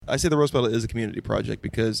I say the roast battle is a community project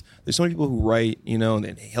because there's so many people who write, and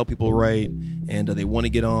they help people write, and they want to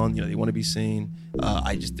get on, they want to be seen.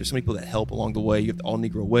 There's so many people that help along the way. You have the All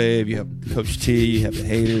Negro Wave, you have Coach T, you have the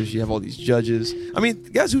haters, you have all these judges. I mean, the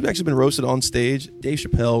guys who've actually been roasted on stage: Dave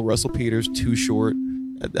Chappelle, Russell Peters, Too Short.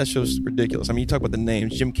 That show's ridiculous. I mean, you talk about the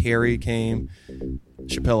names. Jim Carrey came.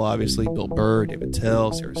 Chappelle, obviously, Bill Burr, David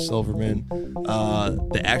Tell, Sarah Silverman,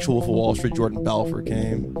 the actual Wolf of Wall Street, Jordan Belfort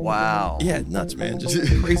came. Wow. Yeah, nuts, man. Just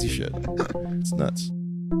crazy shit. It's nuts.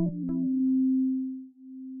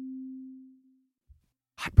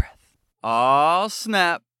 Hot breath. Oh,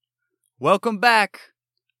 snap. Welcome back.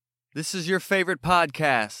 This is your favorite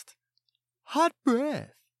podcast, Hot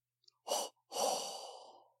Breath.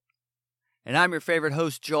 And I'm your favorite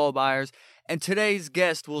host, Joel Byers. And today's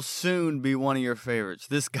guest will soon be one of your favorites.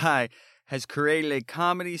 This guy has created a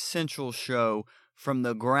Comedy Central show from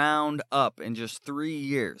the ground up in just 3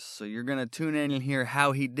 years. So you're going to tune in and hear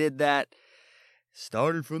how he did that.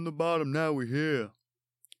 Started from the bottom, now we're here.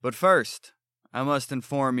 But first, I must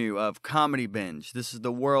inform you of Comedy Binge. This is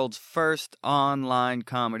the world's first online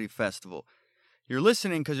comedy festival. You're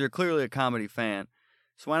listening because you're clearly a comedy fan.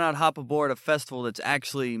 So why not hop aboard a festival that's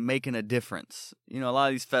actually making a difference? A lot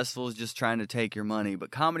of these festivals just trying to take your money,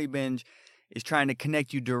 but Comedy Binge is trying to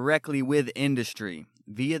connect you directly with industry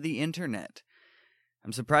via the internet.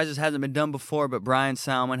 I'm surprised this hasn't been done before, but Brian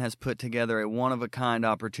Salmon has put together a one-of-a-kind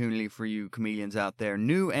opportunity for you comedians out there,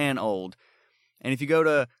 new and old. And if you go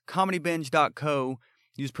to comedybinge.co,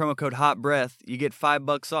 use promo code HOTBREATH, you get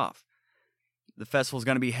 $5 off. The festival is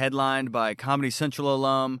going to be headlined by Comedy Central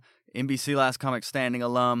alum, NBC Last Comic Standing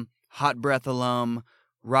alum, Hot Breath alum,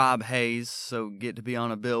 Rob Hayes, so get to be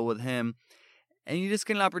on a bill with him. And you just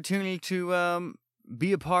get an opportunity to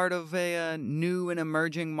be a part of a new and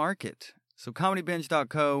emerging market. So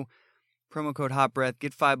comedybinge.co, promo code HOTBREATH,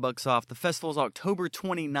 get $5 off. The festival is October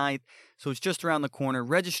 29th, so it's just around the corner.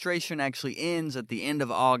 Registration actually ends at the end of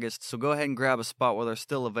August, so go ahead and grab a spot while they're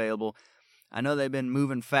still available. I know they've been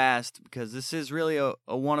moving fast because this is really a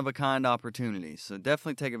one-of-a-kind opportunity, so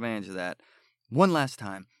definitely take advantage of that. One last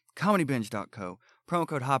time, comedybinge.co, promo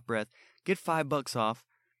code HOTBREATH, get $5 off,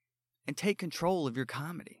 and take control of your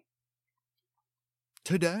comedy.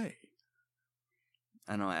 Today.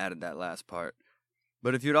 I know I added that last part.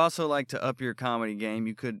 But if you'd also like to up your comedy game,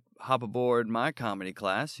 you could hop aboard my comedy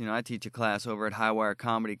class. I teach a class over at Highwire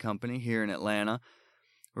Comedy Company here in Atlanta.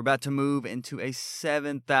 We're about to move into a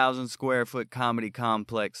 7,000 square foot comedy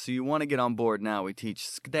complex, so you want to get on board now. We teach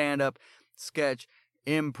stand-up, sketch,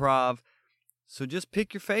 improv, so just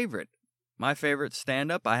pick your favorite. My favorite,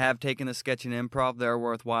 stand-up. I have taken the sketch and improv. They're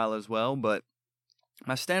worthwhile as well, but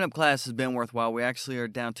my stand-up class has been worthwhile. We actually are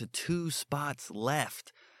down to 2 spots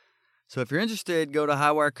left. So if you're interested, go to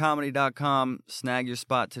highwirecomedy.com, snag your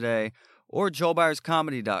spot today, or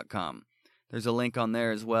joelbyerscomedy.com. There's a link on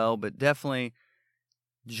there as well, but definitely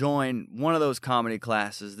join one of those comedy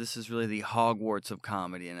classes. This is really the Hogwarts of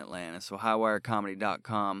comedy in Atlanta. So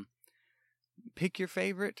highwirecomedy.com. Pick your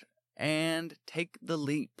favorite and take the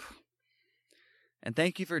leap. And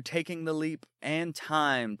thank you for taking the leap and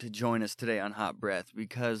time to join us today on Hot Breath,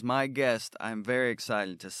 because my guest, I'm very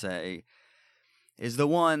excited to say, is the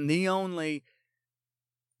one, the only,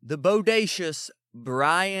 the bodacious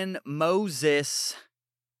Brian Moses,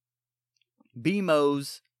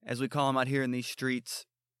 B-Mose, as we call him out here in these streets.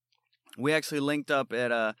 We actually linked up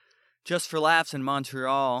at Just for Laughs in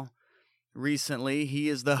Montreal recently. He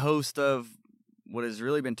is the host of what has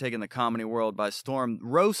really been taking the comedy world by storm,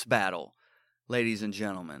 Roast Battle, ladies and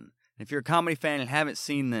gentlemen. If you're a comedy fan and haven't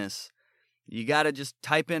seen this, you got to just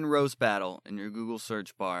type in Roast Battle in your Google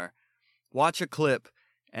search bar, watch a clip,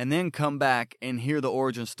 and then come back and hear the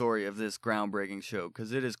origin story of this groundbreaking show,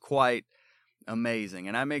 because it is quite amazing.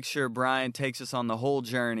 And I make sure Brian takes us on the whole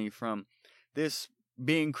journey from this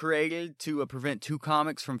being created to prevent 2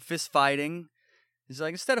 comics from fist fighting. He's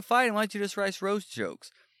like, instead of fighting, why don't you just write roast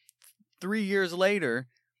jokes? 3 years later,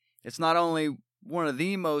 it's not only one of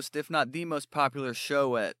the most, if not the most popular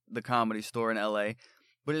show at the Comedy Store in LA,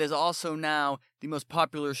 but it is also now the most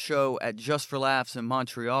popular show at Just for Laughs in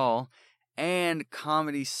Montreal and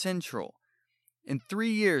Comedy Central. In 3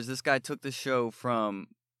 years, this guy took the show from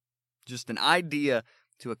just an idea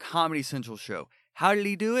to a Comedy Central show. How did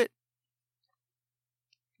he do it?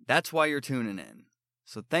 That's why you're tuning in.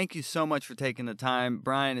 So thank you so much for taking the time.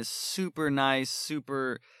 Brian is super nice,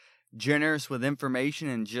 super generous with information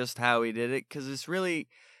and just how he did it, because it's really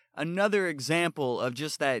another example of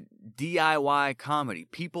just that DIY comedy.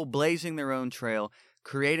 People blazing their own trail,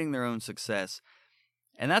 creating their own success.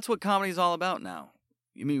 And that's what comedy is all about now.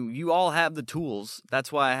 I mean, you all have the tools.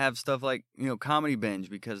 That's why I have stuff like, Comedy Binge,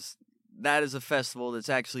 because that is a festival that's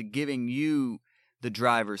actually giving you the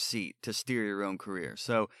driver's seat to steer your own career.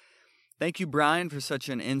 So thank you, Brian, for such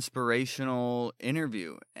an inspirational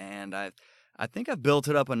interview. And I think I've built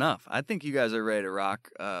it up enough. I think you guys are ready to rock.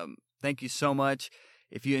 Thank you so much.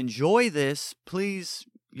 If you enjoy this, please,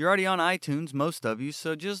 you're already on iTunes, most of you,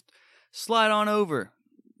 so just slide on over.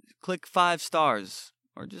 Click 5 stars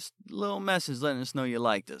or just a little message letting us know you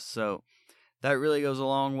liked us. So that really goes a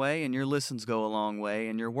long way, and your listens go a long way,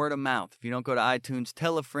 and your word of mouth. If you don't go to iTunes,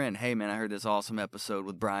 tell a friend, hey, man, I heard this awesome episode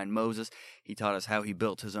with Brian Moses. He taught us how he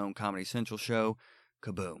built his own Comedy Central show.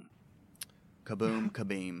 Kaboom. Kaboom,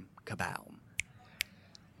 kabeam, kaboom.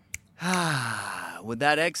 With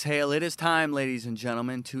that exhale, it is time, ladies and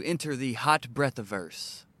gentlemen, to enter the hot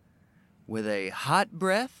breathiverse. With a hot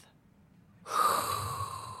breath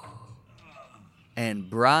and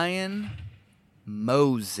Brian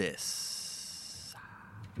Moses.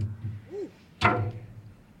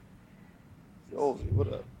 Josie,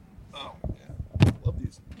 what up? Oh, yeah. Love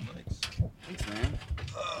these mics. Thanks, man.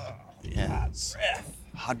 Yeah.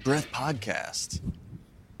 Hot Breath Podcast.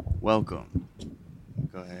 Welcome.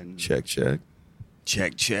 Go ahead and Check. check.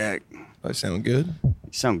 I sound good? You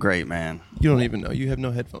sound great, man. You don't even know. You have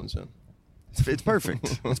no headphones in. It's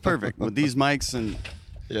perfect. It's perfect. With these mics and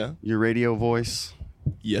Yeah? your radio voice,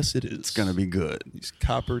 Yes, it is. it's going to be good. These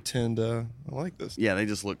copper tinned, I like this. Yeah, they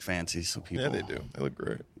just look fancy, so people Yeah, they do. They look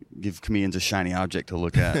great. give comedians a shiny object to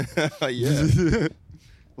look at. Yeah.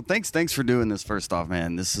 Well, thanks for doing this first off,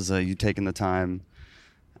 man. This is you taking the time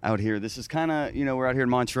out here. This is kind of, we're out here in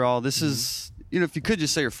Montreal. This is, if you could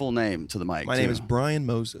just say your full name to the mic. My name is Brian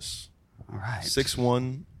Moses. All right.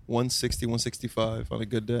 6'1", 160, 165 on a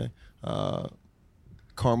good day.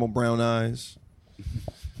 Caramel brown eyes,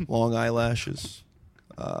 long eyelashes,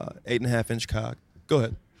 8.5-inch cock. Go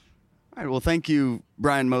ahead. All right. Well, thank you,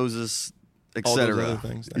 Brian Moses, All those etc. other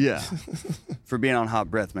things. Yeah. For being on Hot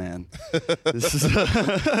Breath, man. This is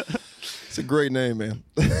It's a great name, man.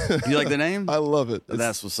 You like the name? I love it.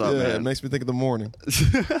 That's what's up, yeah, man. It makes me think of the morning.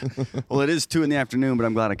 Well, it is 2 p.m, but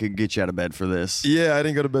I'm glad I could get you out of bed for this. Yeah, I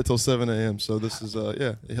didn't go to bed till 7 a.m., so this is,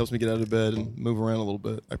 it helps me get out of bed and move around a little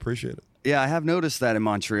bit. I appreciate it. Yeah, I have noticed that in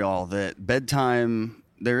Montreal, that bedtime,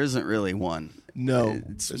 there isn't really one. No,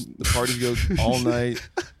 the parties go all night.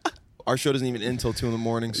 Our show doesn't even end till 2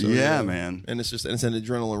 a.m. So Yeah, man. And it's an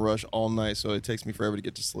adrenaline rush all night, so it takes me forever to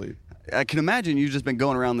get to sleep. I can imagine you've just been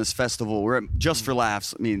going around this festival. We're at Just for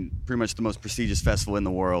Laughs. I mean, pretty much the most prestigious festival in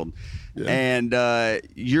the world. Yeah. And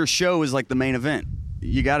your show is like the main event.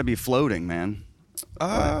 You got to be floating, man.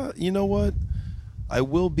 You know what? I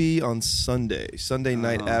will be on Sunday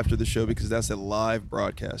night after the show, because that's a live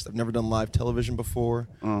broadcast. I've never done live television before,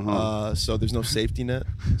 so there's no safety net.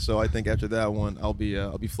 So I think after that one, I'll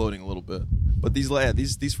be floating a little bit. But these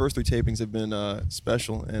first 3 tapings have been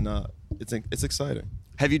special, and it's exciting.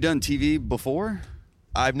 Have you done TV before?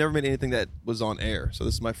 I've never made anything that was on air, so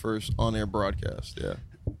this is my first on-air broadcast. Yeah.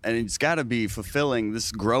 And it's got to be fulfilling,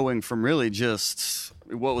 this growing from really just,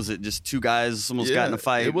 what was it, just 2 guys almost got in a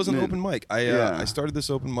fight? It was an open mic. Yeah. I started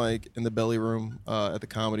this open mic in the belly room at the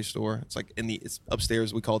Comedy Store. It's like it's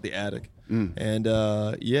upstairs. We call it the attic. And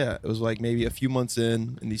it was like maybe a few months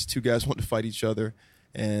in, and these 2 guys wanted to fight each other,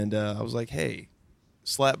 and I was like, hey,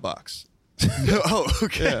 slap box. Oh,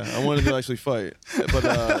 okay. Yeah, I wanted to actually fight,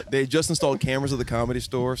 but they just installed cameras at the Comedy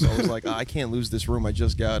Store, so I was like, I can't lose this room. I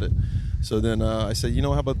just got it. So then I said,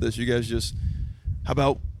 how about this? You guys how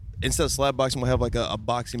about instead of slap boxing, we'll have like a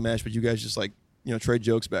boxing match, but you guys just like trade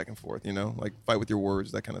jokes back and forth, like fight with your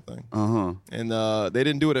words, that kind of thing. And they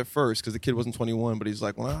didn't do it at first because the kid wasn't 21, but he's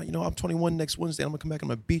like, well, I'm 21 next Wednesday. I'm gonna come back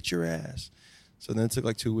and I'm gonna beat your ass. So then it took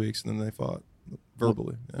like 2 weeks, and then they fought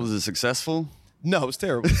verbally. Yeah. Was it successful? No, it was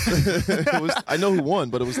terrible. I know who won,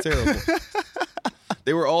 but it was terrible.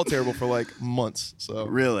 They were all terrible for like months. So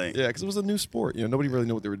Really? Yeah, because it was a new sport. Nobody really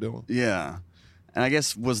knew what they were doing. Yeah. And I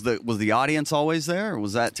guess was the audience always there, or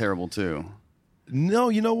was that terrible too? No,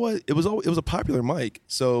 you know what? It was a popular mic,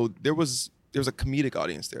 so there was a comedic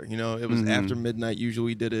audience there. It was after midnight. Usually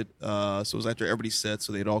we did it, so it was after everybody's set,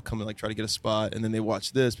 so they'd all come and like try to get a spot, and then they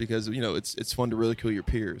watch this because it's fun to ridicule your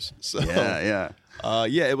peers. So Yeah.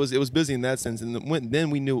 it was busy in that sense, and then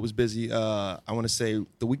we knew it was busy. I want to say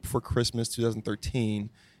the week before Christmas, 2013.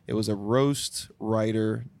 It was a roast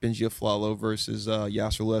writer, Benji Aflalo, versus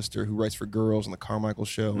Yasser Lester, who writes for Girls and the Carmichael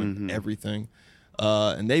Show and everything,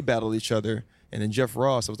 and they battled each other. And then Jeff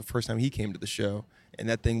Ross, that was the first time he came to the show, and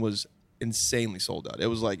that thing was insanely sold out. It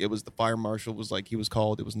was the fire marshal was like, he was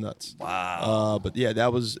called. It was nuts. Wow. But yeah,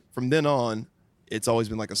 that was from then on. it's always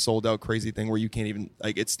been like a sold out crazy thing where you can't even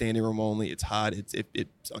like it's standing room only. It's hot.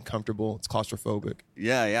 It's uncomfortable. It's claustrophobic.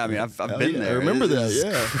 Yeah. I mean, I've been there. I remember that.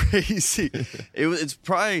 Yeah, crazy. It's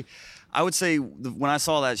probably. I would say when I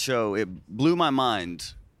saw that show, it blew my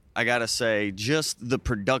mind. I gotta say, just the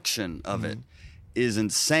production of it is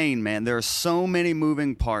insane, man. There are so many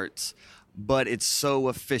moving parts, but it's so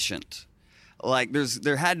efficient. Like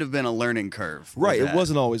there had to have been a learning curve. Right. It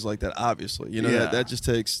wasn't always like that, obviously. You know, that just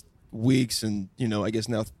takes weeks and, you know, I guess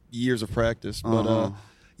now years of practice. But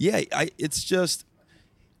it's just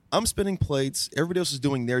I'm spinning plates. Everybody else is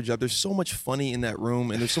doing their job. There's so much funny in that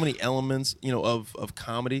room, and there's so many elements, you know, of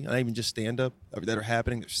comedy, not even just stand-up, that are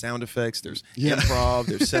happening. There's sound effects. There's improv.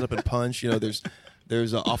 There's setup and punch. You know,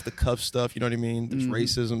 there's off-the-cuff stuff. You know what I mean? There's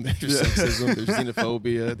racism. There's sexism. There's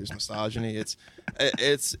xenophobia. There's misogyny.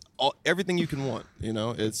 It's everything you can want. You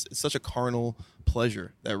know, it's such a carnal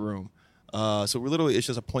pleasure, that room. So we're literally, it's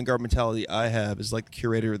just a point guard mentality I have is like the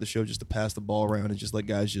curator of the show, just to pass the ball around and just let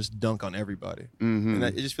guys just dunk on everybody. And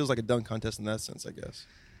it just feels like a dunk contest in that sense, I guess.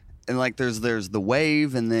 And like there's the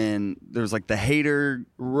wave, and then there's like the hater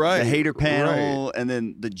panel, and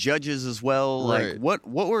then the judges as well. Like what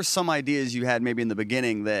were some ideas you had maybe in the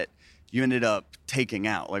beginning that you ended up taking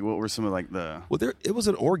out? Like what were some of like the... Well, it was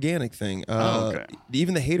an organic thing. Okay.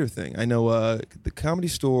 Even the hater thing. I know the Comedy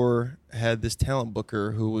Store had this talent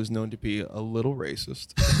booker who was known to be a little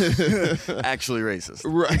racist. Actually racist.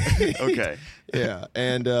 Right. Okay. Yeah.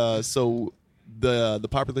 And so the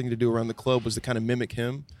popular thing to do around the club was to kind of mimic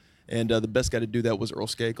him. And the best guy to do that was Earl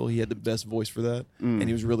Skakel. He had the best voice for that, and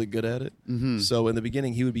he was really good at it. So in the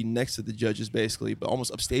beginning, he would be next to the judges, basically, but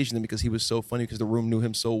almost upstaging them because he was so funny because the room knew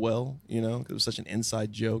him so well, you know, 'cause it was such an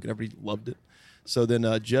inside joke, and everybody loved it. So then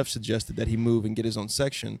Jeff suggested that he move and get his own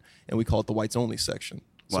section, and we call it the whites only section.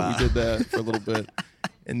 So we did that for a little bit,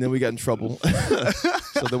 and then we got in trouble.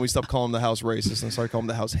 So then we stopped calling the house racist and started calling him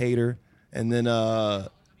the house hater. And then,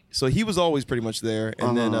 so he was always pretty much there.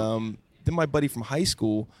 And then my buddy from high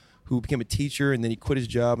school, who became a teacher, and then he quit his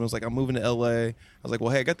job and was like, I'm moving to LA. I was like, well,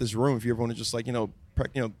 hey, I got this room if you ever want to just like,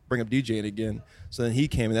 bring up DJing again. So then he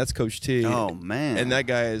came, and that's Coach T. Oh, man. And that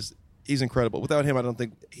guy he's incredible. Without him, I don't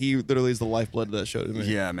think he literally is the lifeblood of that show to me.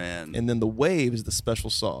 Yeah, man. And then the Wave is the special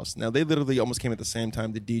sauce. Now, they literally almost came at the same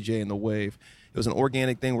time, the DJ and the Wave. It was an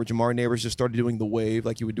organic thing where Jamar Neighbors just started doing the Wave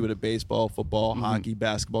like you would do at a baseball, football, hockey,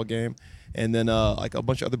 basketball game. And then like a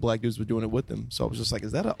bunch of other black dudes were doing it with them. So I was just like,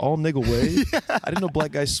 is that an all nigga wave? I didn't know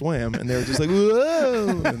black guys swam. And they were just like,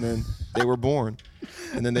 whoa. And then they were born.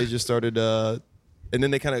 And then they just started, and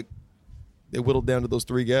then they whittled down to those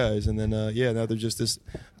three guys. And then, now they're just this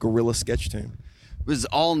guerrilla sketch team. It was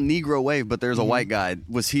all Negro wave, but there's a white guy.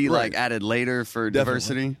 Was he like added later for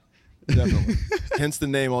diversity? Definitely. Hence the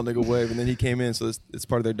name All Nigga Wave. And then he came in, so it's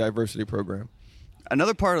part of their diversity program.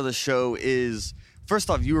 Another part of the show is, first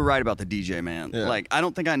off, you were right about the DJ, man. Yeah. Like, I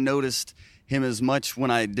don't think I noticed him as much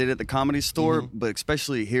when I did at the Comedy Store, but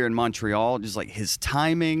especially here in Montreal, just like his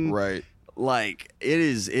timing. Right. Like,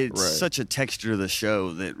 it's such a texture to the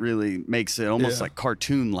show that really makes it almost like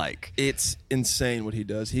cartoon-like. It's insane what he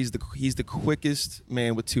does. He's the quickest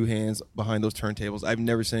man with two hands behind those turntables. I've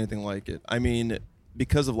never seen anything like it. I mean,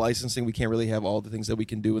 because of licensing, we can't really have all the things that we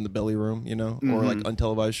can do in the belly room, you know, or like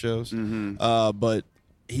untelevised shows. But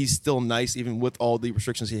he's still nice even with all the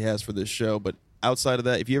restrictions he has for this show. But outside of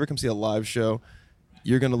that, if you ever come see a live show,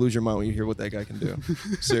 you're going to lose your mind when you hear what that guy can do.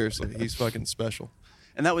 Seriously, he's fucking special.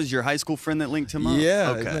 And that was your high school friend that linked him up?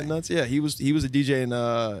 Yeah, okay. Isn't that nuts? Yeah, he was a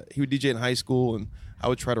DJ he would DJ in high school, and I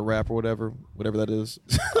would try to rap or whatever that is.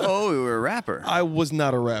 Oh, you were a rapper. I was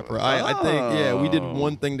not a rapper. I think we did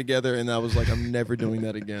one thing together, and I was like, I'm never doing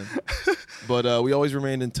that again. But we always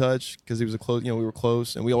remained in touch because he was we were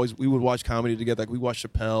close, and we would watch comedy together. Like we watched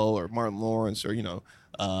Chappelle or Martin Lawrence or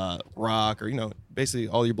Rock or basically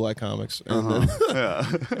all your black comics.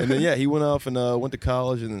 And then he went off and went to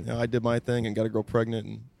college, and I did my thing and got a girl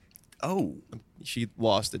pregnant, and she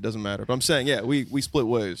lost. It doesn't matter. But I'm saying, we split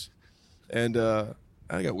ways, and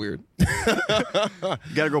I got weird. Got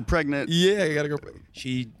a girl pregnant. Yeah, I got a girl pregnant.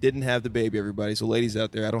 She didn't have the baby. Everybody, so ladies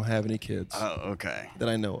out there, I don't have any kids. Oh, okay. That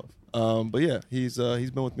I know of. But yeah, he's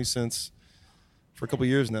been with me for a couple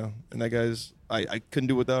years now, and that guy's I couldn't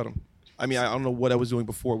do without him. I mean, I don't know what I was doing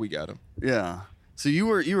before we got him. Yeah. So you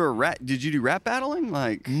were rap. Did you do rap battling?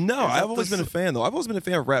 Like no, I've always been a fan though. I've always been a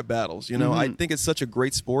fan of rap battles. I think it's such a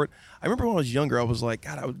great sport. I remember when I was younger, I was like,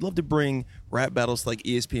 God, I would love to bring rap battles to like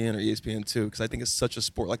ESPN or ESPN2 because I think it's such a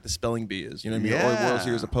sport, like the spelling bee is. You know what I mean? Or World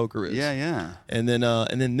Series of Poker is. Yeah, yeah. And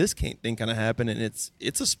then this thing kind of happened, and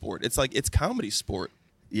it's a sport. It's like it's comedy sport.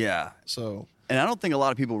 Yeah. So. And I don't think a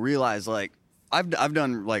lot of people realize like I've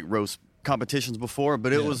done like roast competitions before,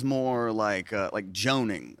 but it was more like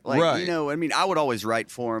joning. Like, right. you know, I mean, I would always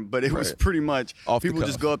write for them, but it was pretty much off people the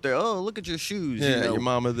just cuff. go up there, oh, look at your shoes. Yeah, you know? your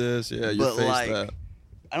mama this. Yeah, your But, face like, that.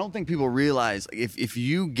 I don't think people realize if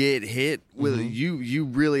you get hit with you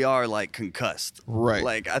really are like concussed. Right.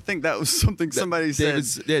 Like I think that was something somebody said.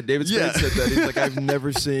 David Spade said that. He's like, I've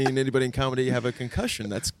never seen anybody in comedy have a concussion.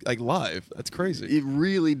 That's like live. That's crazy. It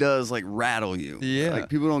really does like rattle you. Yeah. Like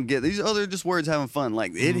people don't get these other just words having fun.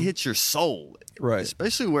 Like it hits your soul. Right.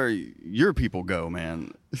 Especially where your people go,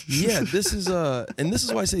 man. Yeah, this is and this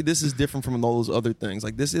is why I say this is different from all those other things.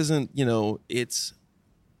 Like this isn't, you know, it's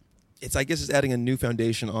I guess it's adding a new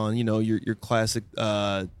foundation on, you know, your classic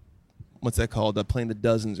what's that called? Playing the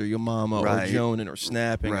dozens or your mama or joning or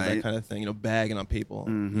snapping or that kind of thing, you know, bagging on people.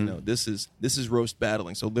 You know, this is roast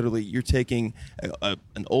battling. So literally you're taking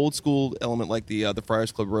an old school element like the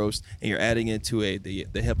Friars Club roast and you're adding it to the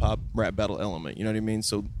hip hop rap battle element. You know what I mean?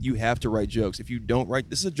 So you have to write jokes. If you don't write,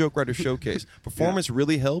 this is a joke writer showcase. Performance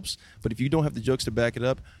really helps, but if you don't have the jokes to back it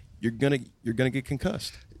up, you're gonna get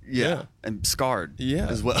concussed. Yeah, and scarred. Yeah,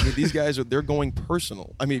 as well. I mean, these guys they're going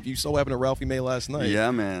personal. I mean, if you saw what happened to Ralphie May last night, yeah,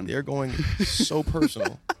 man, they're going so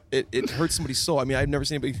personal. It hurts somebody's soul. I mean, I've never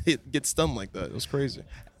seen anybody get stunned like that. It was crazy.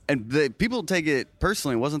 And the people take it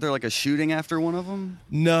personally. Wasn't there like a shooting after one of them?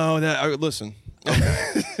 No, listen.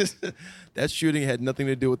 That shooting had nothing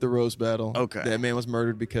to do with the roast battle. Okay, that man was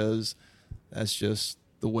murdered because that's just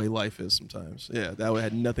the way life is sometimes. Yeah, that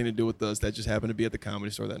had nothing to do with us. That just happened to be at the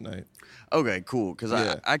Comedy Store that night. Okay, cool. Because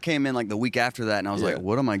I came in like the week after that, and I was like,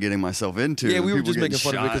 "What am I getting myself into?" Yeah, we were just making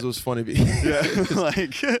fun of it because it was funny.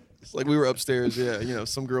 Like it's like we were upstairs. Yeah, you know,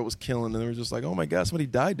 some girl was killing, and they were just like, "Oh my god, somebody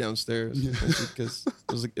died downstairs," because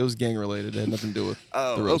it was gang related. It had nothing to do with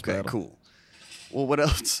the roast battle. Cool. Well, what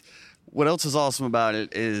else? What else is awesome about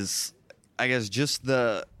it is, I guess, just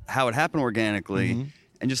how it happened organically.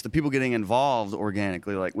 And just the people getting involved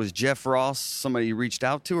organically. Like, was Jeff Ross somebody you reached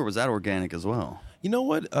out to, or was that organic as well? You know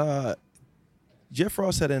what? Jeff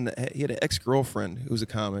Ross had an ex-girlfriend who was a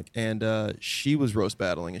comic, and she was roast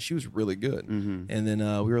battling, and she was really good. And then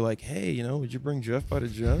we were like, hey, you know, would you bring Jeff by to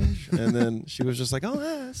judge? And then she was just like, I'll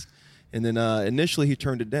ask. And then initially he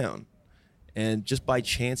turned it down. And just by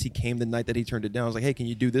chance, he came the night that he turned it down. I was like, hey, can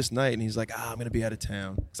you do this night? And he's like, I'm going to be out of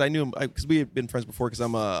town. Because I knew him, because we had been friends before, because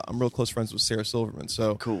I'm real close friends with Sarah Silverman.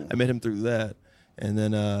 So cool. I met him through that. And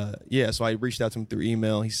then, so I reached out to him through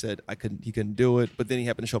email. He said he couldn't do it. But then he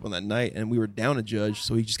happened to show up on that night, and we were down a judge.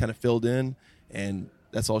 So he just kind of filled in, and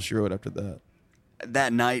that's all she wrote after that.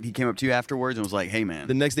 That night, he came up to you afterwards and was like, hey, man.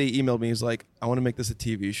 The next day, he emailed me. He's like, I want to make this a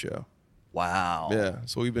TV show. Wow. Yeah.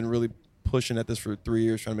 So we've been really pushing at this for 3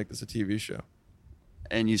 years, trying to make this a TV show.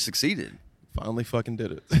 And you succeeded. Finally fucking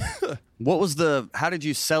did it. How did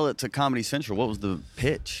you sell it to Comedy Central? What was the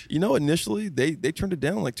pitch? You know, initially they turned it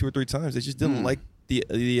down like 2 or 3 times. They just didn't like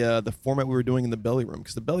the format we were doing in the belly room,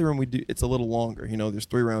 because the belly room it's a little longer. You know, there's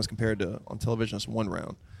 3 rounds compared to on television it's 1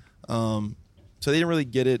 round. So they didn't really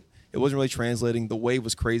get it. It wasn't really translating. The wave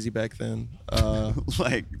was crazy back then.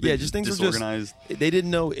 Just things disorganized. were just they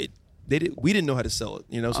didn't know it. We didn't know how to sell it.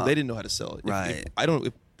 You know, so they didn't know how to sell it. Right.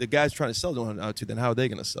 If the guys trying to sell don't know how to, then how are they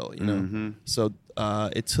going to sell it? You know. So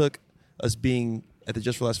it took us being at the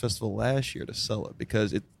Just for Laughs festival last year to sell it,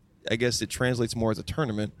 because I guess it translates more as a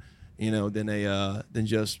tournament, you know, than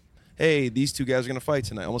just, hey, these 2 guys are going to fight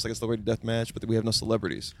tonight, almost like a celebrity death match, but we have no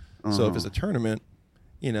celebrities. So if it's a tournament,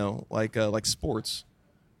 you know, like sports,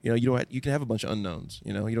 you know, you can have a bunch of unknowns.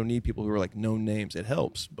 You know, you don't need people who are like known names. It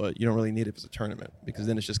helps, but you don't really need it if it's a tournament, because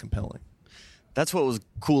then it's just compelling. That's what was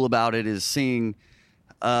cool about it, is seeing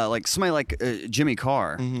like somebody like Jimmy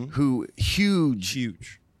Carr, who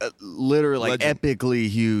huge, literally like epically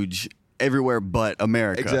huge everywhere but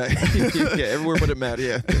America. Exactly. Yeah, everywhere but it mattered.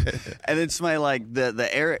 Yeah. And then somebody like the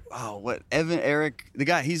Eric, Eric, the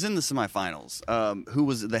guy, he's in the semifinals. Who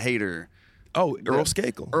was the hater? Oh, Earl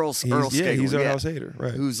Skakel. Earl Skakel. Yeah, he's our house hater,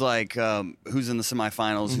 right? Who's like, who's in the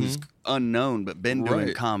semifinals, who's unknown but been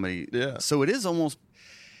doing comedy. Yeah. So it is almost,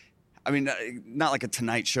 I mean, not like a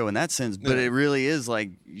Tonight Show in that sense, but it really is like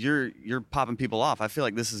you're popping people off. I feel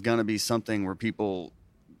like this is going to be something where people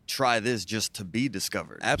try this just to be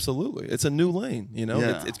discovered. Absolutely. It's a new lane, you know.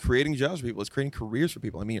 Yeah. It's creating jobs for people. It's creating careers for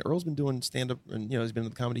people. I mean, Earl's been doing stand-up, and, you know, he's been in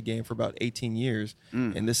the comedy game for about 18 years,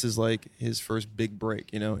 and this is like his first big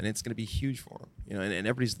break, you know, and it's going to be huge for him, you know, and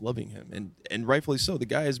everybody's loving him, and rightfully so. The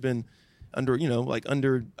guy has been under,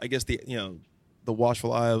 I guess, the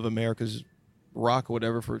watchful eye of America's rock or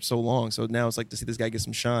whatever for so long. So now it's like to see this guy get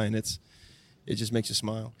some shine. It just makes you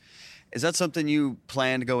smile. Is that something you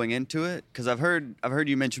planned going into it? Because I've heard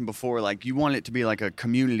you mention before, like you want it to be like a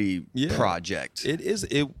community project. It is.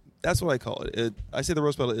 That's what I call it. I say the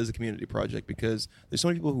roast battle is a community project because there's so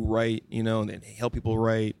many people who write, and they help people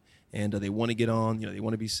write, and they want to get on, they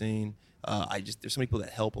want to be seen. There's so many people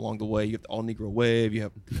that help along the way. You have the All Negro Wave, you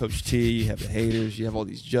have Coach T, you have the haters, you have all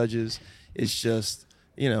these judges. It's just,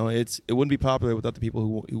 it wouldn't be popular without the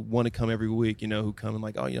people who want to come every week, who come and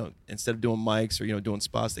like, instead of doing mics or, doing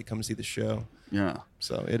spots, they come and see the show. Yeah.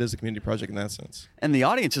 So it is a community project in that sense. And the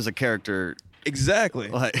audience is a character. Exactly.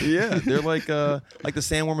 Yeah. They're like the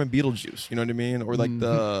sandworm in Beetlejuice, you know what I mean? Or like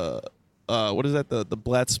the, what is that? The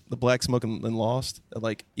black smoke in Lost that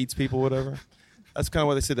like eats people, whatever. That's kind of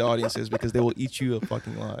why they say the audience is, because they will eat you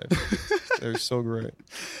fucking live. They're so great.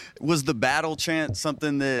 Was the battle chant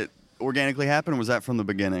something that organically happened, or was that from the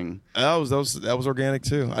beginning? That was organic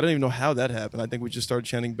too. I don't even know how that happened. I think we just started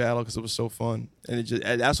chanting battle because it was so fun, and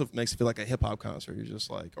that's what makes it feel like a hip hop concert. You're just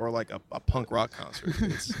like, or like a punk rock concert.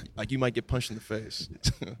 It's like you might get punched in the face.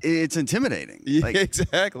 It's intimidating. Yeah, like,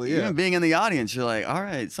 exactly. Yeah. Even being in the audience, you're like, all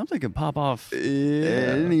right, something could pop off at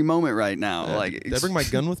any moment right now. Yeah. Like, did I bring my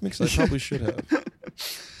gun with me? Because I probably should have.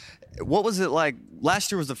 What was it like?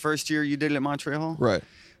 Last year was the first year you did it at Montreal, Right.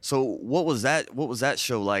 So what was that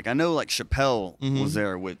show like? I know like Chappelle was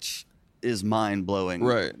there, which is mind blowing.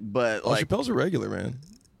 Right. But like Chappelle's a regular, man.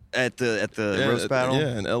 At the roast battle.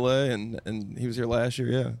 Yeah, in LA, and he was here last year.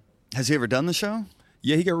 Yeah. Has he ever done the show?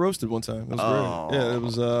 Yeah, he got roasted one time. It was great. Yeah, it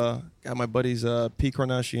was got my buddies P.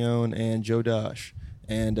 Carnacion and Joe Dosh,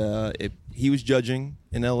 and he was judging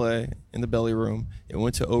in LA in the belly room. It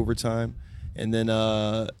went to overtime, and then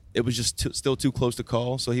it was just still too close to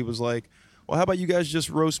call. So he was like, well, how about you guys just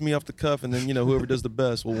roast me off the cuff, and then whoever does the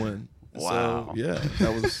best will win. Wow. So yeah,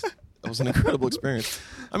 that was an incredible experience.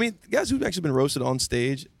 I mean, the guys who've actually been roasted on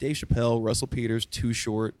stage: Dave Chappelle, Russell Peters, Too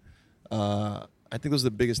Short. I think those are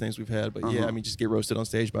the biggest names we've had. But yeah, I mean, just get roasted on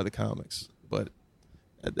stage by the comics. But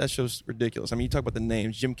that show's ridiculous. I mean, you talk about the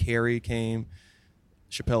names: Jim Carrey came,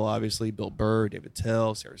 Chappelle, obviously, Bill Burr, David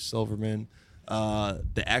Tell, Sarah Silverman.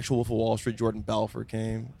 The actual Wolf of Wall Street, Jordan Belfort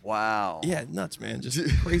came. Wow. Yeah, nuts, man.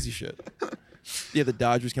 Just crazy shit. Yeah, the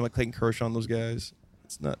Dodgers came, like Clayton Kershaw and those guys.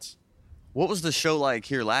 It's nuts. What was the show like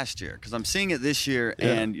here last year? Because I'm seeing it this year,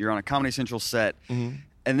 and you're on a Comedy Central set, and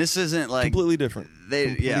this isn't like completely different.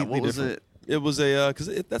 What was it? It was because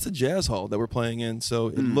that's a jazz hall that we're playing in. So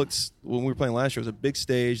it looks, when we were playing last year, it was a big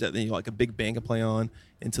stage that like a big band could play on,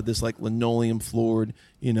 into this like linoleum floored,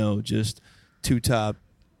 just two top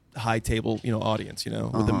high table, audience,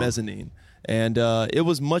 with the mezzanine. And it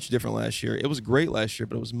was much different last year. It was great last year,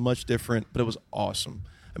 but it was much different, but it was awesome.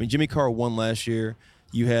 I mean, Jimmy Carr won last year.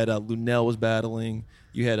 You had Lunel was battling.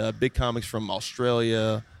 You had big comics from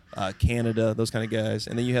Australia, Canada, those kind of guys.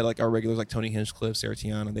 And then you had like our regulars like Tony Hinchcliffe, Sarah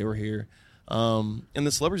Tiana, they were here. And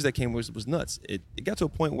the celebrities that came was nuts. It got to a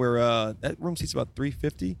point where that room seats about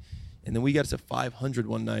 350, and then we got to 500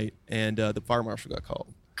 one night, and the fire marshal got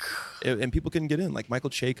called. And people couldn't get in. Like Michael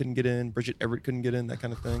Che couldn't get in, Bridget Everett couldn't get in, that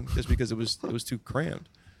kind of thing, just because it was too crammed.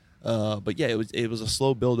 But yeah, it was a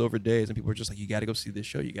slow build over days, and people were just like, you got to go see this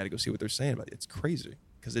show. You got to go see what they're saying about it. It's crazy,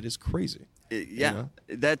 because it is crazy.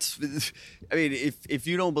 That's. I mean, if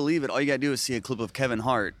you don't believe it, all you got to do is see a clip of Kevin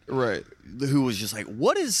Hart, right? Who was just like,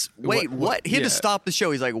 what? He had to stop the show.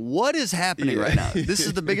 He's like, what is happening right now? This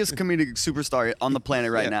is the biggest comedic superstar on the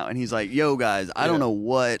planet right now, and he's like, yo, guys, I don't know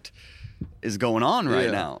what is going on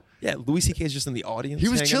right now. Yeah, Louis C.K. is just in the audience. He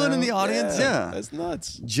was chilling in the audience. Yeah, that's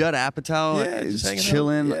nuts. Judd Apatow is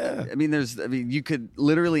chilling. Yeah. I mean, you could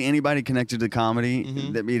literally anybody connected to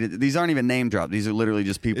comedy. These aren't even name dropped. These are literally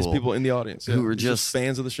just people. It's people in the audience who are just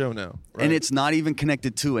fans of the show now, right? And it's not even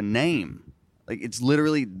connected to a name. Like, it's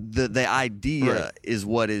literally the idea is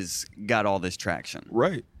what has got all this traction.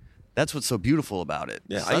 Right. That's what's so beautiful about it.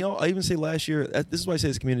 Yeah, I even say last year, this is why I say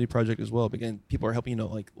it's a community project as well. But again, people are helping,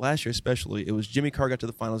 like last year especially, it was Jimmy Carr got to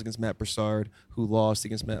the finals against Matt Broussard, who lost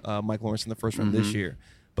against Mike Lawrence in the first round this year.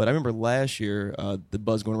 But I remember last year, the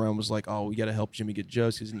buzz going around was like, oh, we got to help Jimmy get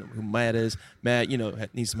jokes, because who Matt is. Matt,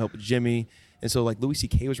 needs some help with Jimmy. And so, like, Louis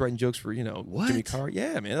C.K. was writing jokes for, Jimmy Carr.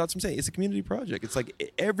 Yeah, man, that's what I'm saying. It's a community project. It's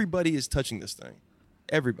like everybody is touching this thing.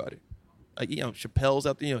 Everybody. Like, Chappelle's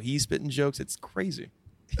out there, he's spitting jokes. It's crazy.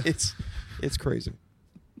 It's crazy.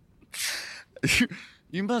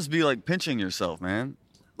 You must be like pinching yourself, man.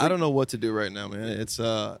 I don't know what to do right now, man.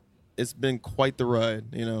 It's been quite the ride,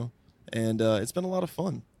 and it's been a lot of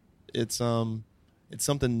fun. It's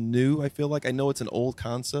something new. I feel like I know it's an old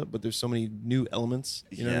concept, but there's so many new elements.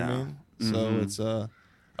 You know what I mean? So it's I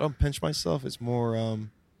don't pinch myself. It's more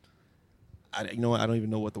I don't even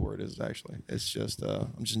know what the word is actually. It's just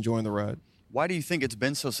I'm just enjoying the ride. Why do you think it's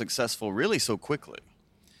been so successful, really, so quickly?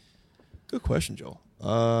 Good question, Joel.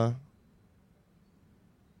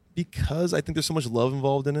 Because I think there's so much love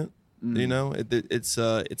involved in it. You know, it's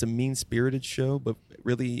a mean-spirited show, but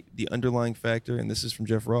really the underlying factor, and this is from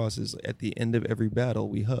Jeff Ross, is at the end of every battle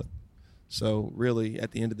we hug. So really, at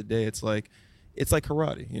the end of the day, it's like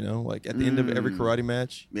karate. You know, like at the end of every karate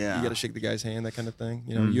match, you got to shake the guy's hand, that kind of thing.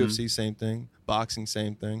 You know, UFC, same thing. Boxing,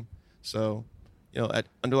 same thing. So, you know,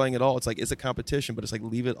 underlying it all, it's like it's a competition, but it's like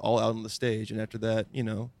leave it all out on the stage, and after that, you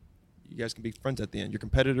know, you guys can be friends at the end. You're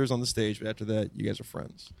competitors on the stage, but after that, you guys are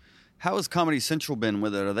friends. How has Comedy Central been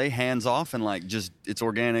with it? Are they hands off and like just it's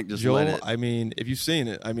organic? Just Joel, let it. I mean, if you've seen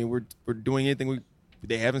it, I mean, we're doing anything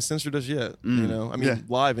they haven't censored us yet. You know, I mean,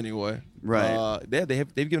 live anyway. Right.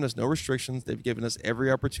 They've given us no restrictions. They've given us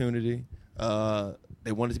every opportunity.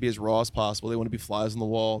 They want it to be as raw as possible. They want to be flies on the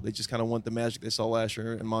wall. They just kind of want the magic they saw last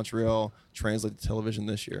year in Montreal translated to television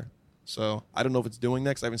this year. So I don't know if it's doing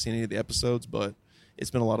that 'cause I haven't seen any of the episodes, but it's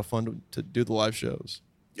been a lot of fun to do the live shows.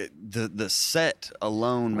 The set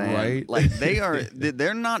alone, man, right? Like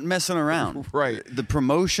they're not messing around, right? The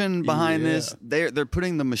promotion behind this, they're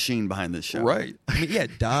putting the machine behind this show, right? I mean,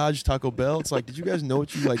 Dodge, Taco Bell. It's like, did you guys know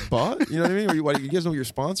what you like bought? You know what I mean? Or you guys know what you're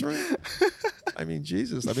sponsoring? I mean,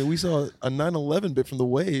 Jesus. I mean, we saw a 9/11 bit from the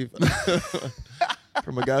Wave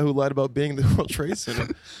from a guy who lied about being in the World Trade Center.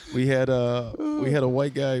 We had a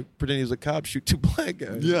white guy pretending he was a cop shoot 2 black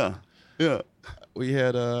guys. Yeah. We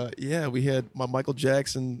had my Michael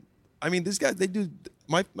Jackson. I mean, these guys, they do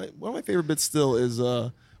one of my favorite bits still is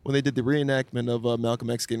when they did the reenactment of Malcolm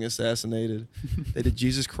X getting assassinated. They did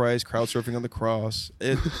Jesus Christ crowd surfing on the cross.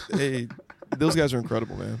 Those guys are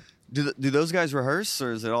incredible, man. Do those guys rehearse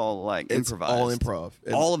or is it all like improvised? All improv.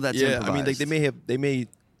 All of that's improvised. I mean, they may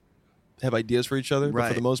have ideas for each other, but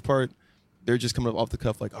for the most part, they're just coming up off the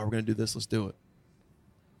cuff like, oh, we're gonna do this, let's do it.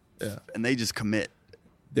 Yeah, and they just commit.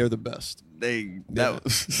 They're the best. They are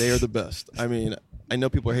the best. I mean, I know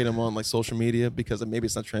people hate them on like social media because maybe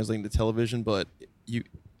it's not translating to television, but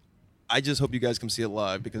I just hope you guys come see it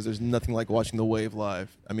live because there's nothing like watching The Wave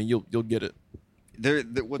live. I mean, you'll get it.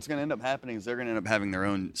 What's going to end up happening is they're going to end up having their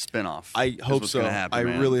own spinoff. I hope so. I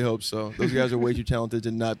really hope so. Those guys are way too talented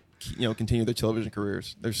to not, continue their television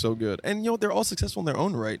careers. They're so good, and they're all successful in their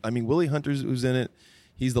own right. I mean, Willie Hunter's who's in it.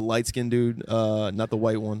 He's the light-skinned dude, not the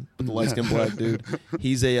white one, but the light-skinned black dude.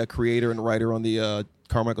 He's a creator and writer on the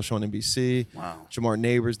Carmichael Show on NBC. Wow. Jamar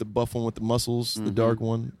Neighbors, the buff one with the muscles, the dark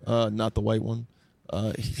one, not the white one.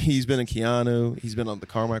 He's been in Keanu. He's been on the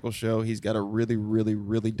Carmichael Show. He's got a really, really,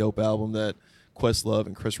 really dope album that Questlove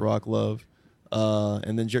and Chris Rock love.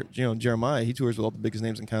 And then Jeremiah, he tours with all the biggest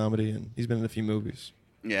names in comedy, and he's been in a few movies.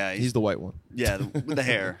 Yeah, he's the white one. Yeah, with the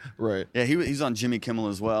hair. Right. Yeah, he's on Jimmy Kimmel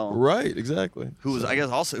as well. Right, exactly. Who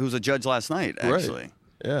was who was a judge last night actually.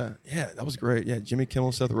 Right. Yeah, that was great. Yeah, Jimmy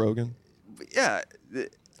Kimmel, Seth Rogen. Yeah,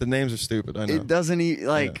 the names are stupid. I know. It doesn't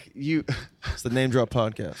you. It's the Name Drop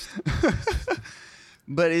podcast.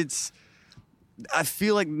 But I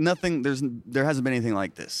feel like there hasn't been anything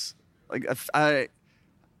like this. Like I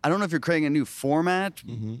don't know if you're creating a new format.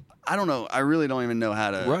 Mm-hmm. I don't know. I really don't even know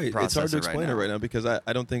how to process it's hard to explain it right now because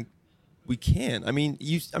I don't think we can. I mean,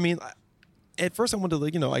 at first I wanted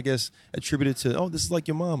to I guess attribute it to this is like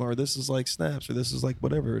your mama or this is like Snaps or this is like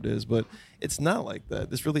whatever it is, but it's not like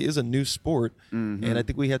that. This really is a new sport, and I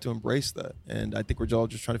think we have to embrace that. And I think we're all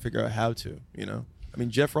just trying to figure out how to. I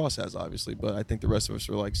mean, Jeff Ross has obviously, but I think the rest of us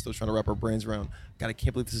are like still trying to wrap our brains around. God, I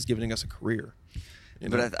can't believe this is giving us a career.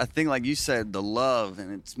 But I think, like you said, the love,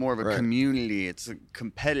 and it's more of a community. It's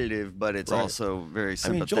competitive, but it's also very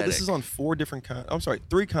sympathetic. I mean, Joel, this is on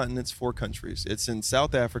 3 continents, 4 countries. It's in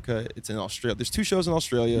South Africa. It's in Australia. There's 2 shows in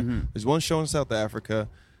Australia. Mm-hmm. There's 1 show in South Africa.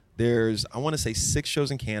 There's, I want to say 6 shows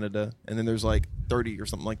in Canada, and then there's like 30 or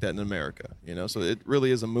something like that in America. So it really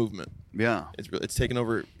is a movement. Yeah. It's taken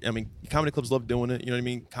over. I mean, comedy clubs love doing it. You know what I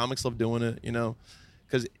mean? Comics love doing it,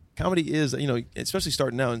 because comedy is, especially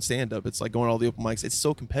starting out in stand-up, it's like going to all the open mics. It's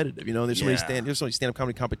so competitive, There's so many stand-up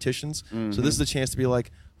comedy competitions. Mm-hmm. So this is a chance to be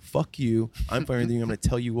like, fuck you. I'm firing you. I'm going to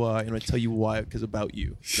tell you why. I'm going to tell you why because about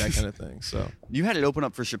you. That kind of thing. So you had it open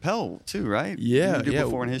up for Chappelle too, right? Yeah.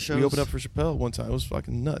 Before in his shows? We opened up for Chappelle one time. It was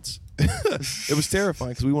fucking nuts. It was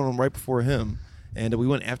terrifying because we went on right before him. And we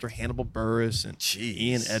went after Hannibal Buress and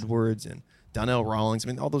Ian Edwards and Donnell Rawlings. I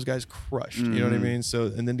mean, all those guys crushed. You know what I mean? So,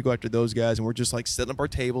 and then to go after those guys, and we're just like setting up our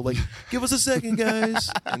table, like, give us a second,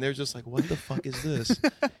 guys. And they're just like, what the fuck is this?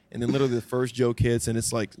 And then literally the first joke hits, and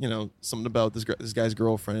it's like, something about this guy's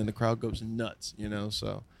girlfriend, and the crowd goes nuts.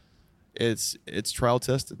 So it's trial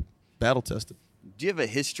tested, battle tested. Do you have a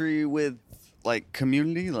history with like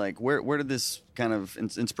community? Like, where did this kind of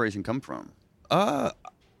inspiration come from?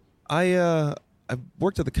 I've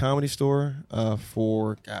worked at the Comedy Store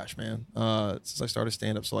for, since I started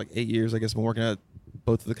stand-up, so like 8 years, I guess. I've been working at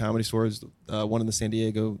both of the comedy stores. One in the San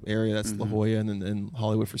Diego area, that's La Jolla, and then in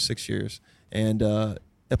Hollywood for 6 years. And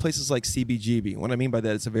that place is like CBGB. What I mean by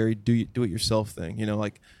that, it's a very do-it-yourself thing. You know,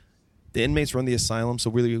 like the inmates run the asylum,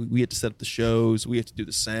 so really we have to set up the shows. We have to do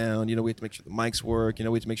the sound. You know, we have to make sure the mics work. You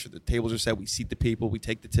know, we have to make sure the tables are set. We seat the people. We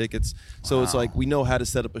take the tickets. So it's like we know how to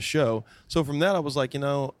set up a show. So from that, I was like, you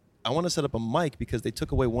know, I want to set up a mic because they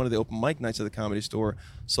took away one of the open mic nights at the Comedy Store.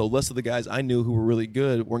 So less of the guys I knew who were really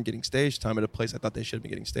good weren't getting stage time at a place I thought they should have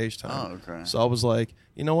been getting stage time. Oh, okay. So I was like,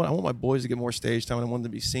 you know what? I want my boys to get more stage time, and I want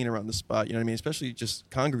them to be seen around the spot. You know what I mean? Especially just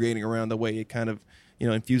congregating around the way it kind of, you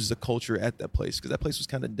know, infuses a culture at that place, because that place was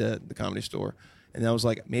kind of dead, the Comedy Store. And I was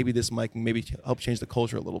like, maybe this mic can maybe help change the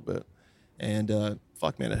culture a little bit. And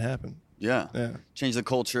fuck, man, it happened. Yeah. Change the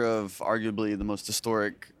culture of arguably the most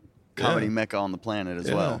historic comedy mecca on the planet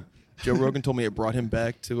as well. Joe Rogan told me it brought him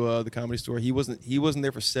back to the Comedy Store. He wasn't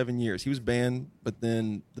there for 7 years. He was banned, but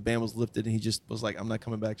then the ban was lifted, and he just was like, I'm not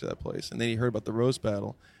coming back to that place. And then he heard about the roast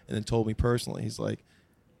battle, and then told me personally, he's like,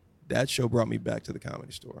 that show brought me back to the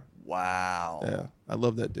Comedy Store. Wow. Yeah, I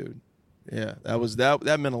love that dude. Yeah,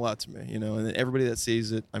 that meant a lot to me, you know. And then everybody that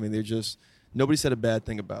sees it, I mean, nobody said a bad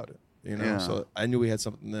thing about it, you know. Yeah. So I knew we had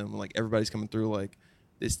something in them. Like, everybody's coming through. Like,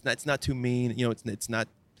 it's not too mean, you know.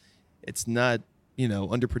 It's not, you know,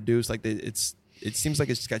 underproduced. Like, it seems like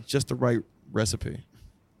it's got just the right recipe.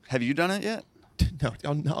 Have you done it yet? No,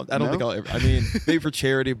 I don't think I'll ever. I mean, maybe for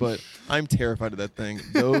charity, but I'm terrified of that thing.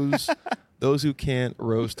 Those who can't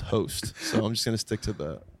roast host. So I'm just gonna stick to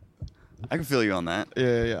that. I can feel you on that.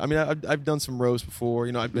 Yeah. I mean, I've done some roast before.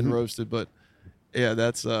 You know, I've been roasted, but yeah,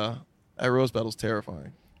 that roast battle's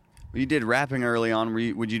terrifying. You did rapping early on.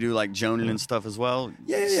 Would you do like Jonin and stuff as well?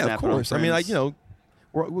 Yeah, of course. I mean, you know,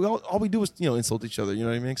 all we do is, you know, insult each other. You know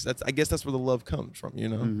what I mean? 'Cause I guess that's where the love comes from. You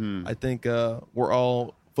know, I think we're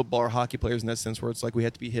all football or hockey players in that sense, where it's like we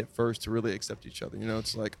have to be hit first to really accept each other. You know,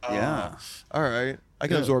 it's like, all right, I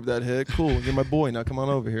can absorb that hit. Cool, you're my boy now. Come on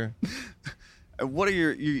over here. What are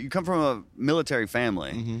you come from a military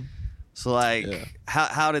family, so like,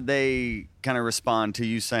 how did they kind of respond to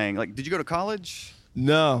you saying, like, did you go to college?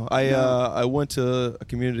 No, I went to a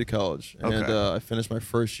community college, and I finished my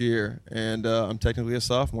first year, and I'm technically a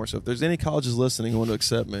sophomore. So if there's any colleges listening who want to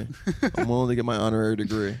accept me, I'm willing to get my honorary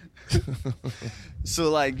degree. So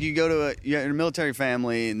like, you're in a military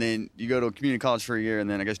family, and then you go to a community college for a year, and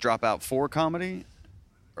then I guess drop out for comedy,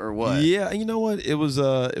 or what? Yeah, and you know what? It was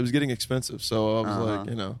getting expensive, so I was like,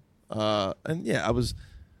 you know, and yeah, I was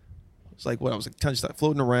like, what? I was like, kind of just like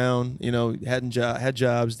floating around, you know, had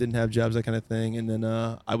jobs, didn't have jobs, that kind of thing. And then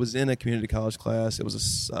I was in a community college class. It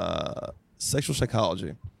was a sexual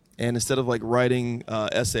psychology, and instead of like writing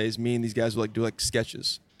essays, me and these guys would like do like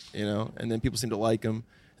sketches, you know. And then people seemed to like them.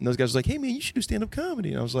 And those guys were like, hey, man, you should do stand-up comedy.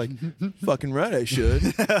 And I was like, fucking right, I should.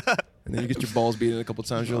 And then you get your balls beaten a couple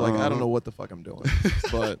times. You're like, I don't know what the fuck I'm doing.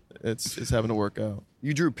 But it's having to work out.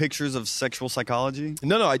 You drew pictures of sexual psychology?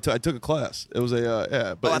 No, I took a class. It was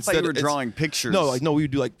a, But I thought you were drawing pictures. No, we would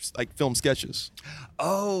do like film sketches.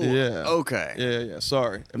 Oh, yeah. Okay. Yeah.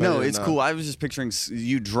 Sorry. No, it's cool. I was just picturing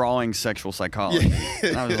you drawing sexual psychology. Yeah.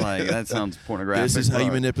 And I was like, that sounds pornographic. This is how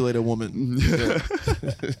you manipulate a woman. Yeah.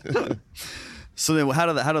 So then,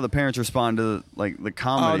 how do the parents respond to like the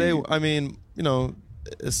comedy? I mean, you know,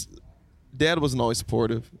 Dad wasn't always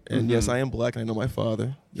supportive, and yes, I am black, and I know my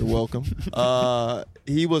father. You're welcome.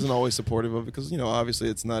 He wasn't always supportive of it because, you know, obviously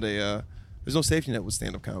it's not there's no safety net with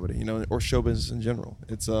stand-up comedy, you know, or show business in general.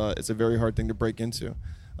 It's a very hard thing to break into.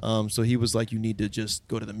 So he was like, you need to just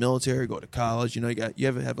go to the military, go to college. You know, you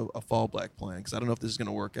have a fall black plan, because I don't know if this is going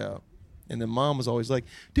to work out. And then Mom was always like,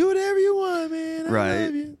 do whatever you want, man. I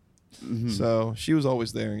love you. So she was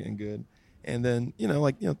always there and good. And then, you know,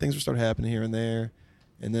 things would start happening here and there.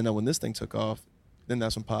 And then when this thing took off, then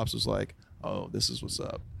that's when Pops was like, oh, this is what's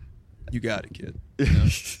up. You got it, kid. You know?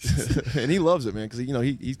 And he loves it, man, because, you know,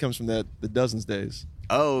 he comes from the Dozens days.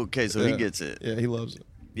 Oh, okay, so he gets it. Yeah, he loves it.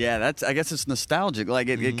 Yeah, I guess it's nostalgic. Like,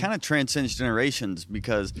 it kind of transcends generations,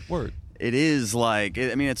 because it is like,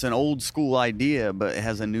 I mean, it's an old school idea, but it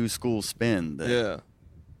has a new school spin.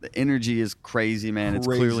 The energy is crazy, man. It's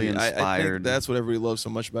clearly inspired. I think that's what everybody loves so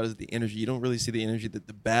much about it, is the energy. You don't really see the energy, that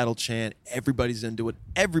the battle chant, everybody's into it.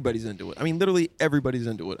 Everybody's into it. I mean, literally everybody's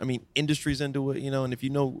into it. I mean, industry's into it, you know, and if you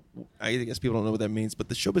know, I guess people don't know what that means, but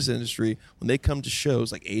the show business industry, when they come to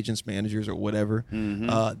shows like agents, managers, or whatever,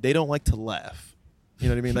 they don't like to laugh. You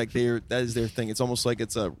know what I mean? Like, that is their thing. It's almost like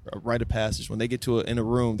it's a rite of passage. When they get to in a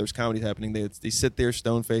room, there's comedy happening. They sit there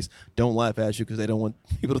stone faced, don't laugh at you, because they don't want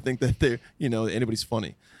people to think that they're, you know, anybody's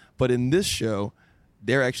funny. But in this show,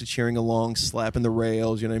 they're actually cheering along, slapping the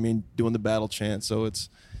rails. You know what I mean? Doing the battle chant. So it's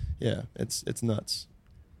nuts.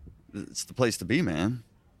 it's the place to be, man.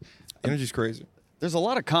 Energy's crazy. There's a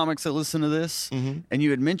lot of comics that listen to this, and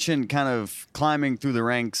you had mentioned kind of climbing through the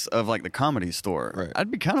ranks of like the Comedy Store. Right.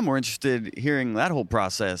 I'd be kind of more interested hearing that whole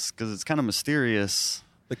process because it's kind of mysterious.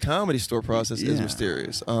 The Comedy Store process is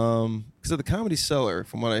mysterious. Because at the Comedy Cellar,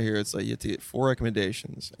 from what I hear, it's like you have to get 4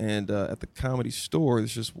 recommendations, and at the Comedy Store,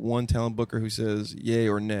 there's just one talent booker who says yay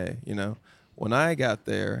or nay. You know, when I got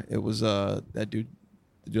there, it was that dude,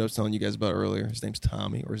 the dude I was telling you guys about earlier. His name's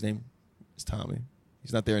Tommy, or his name is Tommy.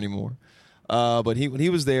 He's not there anymore. But when he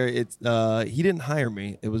was there, he didn't hire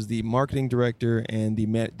me. It was the marketing director and the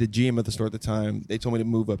GM at the store at the time. They told me to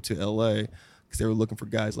move up to L.A. because they were looking for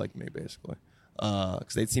guys like me, basically.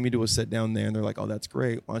 Because they'd seen me do a set down there, and they're like, "Oh, that's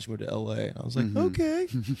great. Why don't you move to L.A.?" And I was like, "Okay."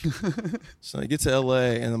 So I get to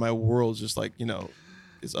L.A., and then my world's just like,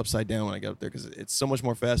 is upside down when I got up there because it's so much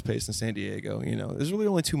more fast paced than San Diego. There's really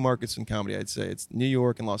only 2 markets in comedy, I'd say. It's New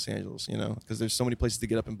York and Los Angeles. Because there's so many places to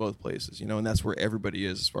get up in both places. And that's where everybody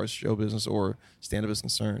is as far as show business or stand up is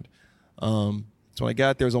concerned. So when I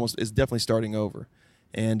got there, it's definitely starting over.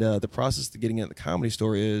 And the process to getting into the Comedy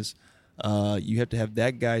Store is you have to have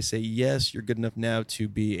that guy say yes, you're good enough now to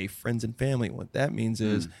be a friends and family. What that means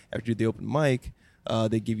is after you do the open mic,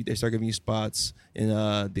 they start giving you spots in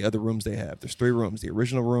the other rooms they have. There's 3 rooms: the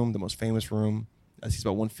original room, the most famous room, that seats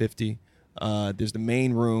about 150. There's the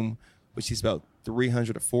main room, which seats about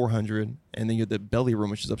 300 to 400, and then you have the belly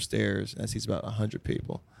room, which is upstairs, and that seats about 100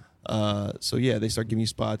 people. So yeah, they start giving you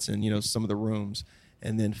spots in some of the rooms,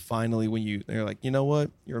 and then finally they're like, you know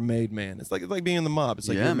what, you're a made man. It's like being in the mob. It's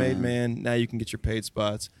like you're a made man. Now you can get your paid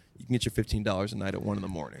spots. You can get your $15 a night at 1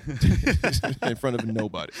 a.m. in front of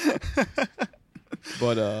nobody.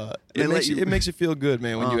 But it makes you feel good,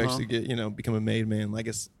 man, when you actually get become a made man. I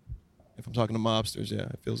guess if I'm talking to mobsters, yeah,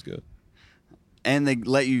 it feels good. And they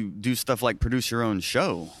let you do stuff like produce your own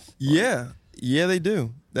show. Yeah, they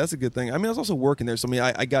do. That's a good thing. I mean, I was also working there, so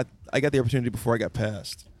I got the opportunity before I got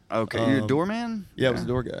passed. Okay, you're a doorman? Yeah, I was a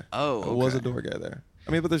door guy. Oh, okay. I was a door guy there.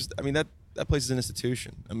 That place is an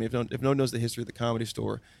institution. If no one knows the history of the Comedy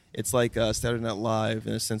Store, it's like Saturday Night Live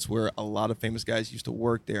in a sense where a lot of famous guys used to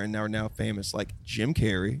work there and are now famous, like Jim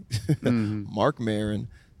Carrey, Mark Maron,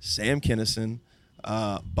 Sam Kinison,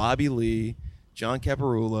 Bobby Lee, John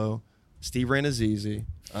Caparulo, Steve Renazizi.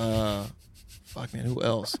 Fuck, man, who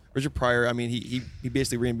else? Richard Pryor. He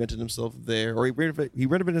basically reinvented himself there, or he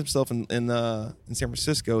reinvented himself in San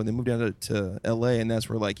Francisco, and then moved down to L.A., and that's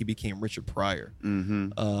where he became Richard Pryor.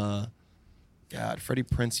 God, Freddie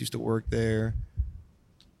Prinze used to work there.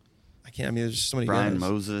 There's just so many Brian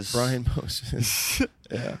guys. Moses.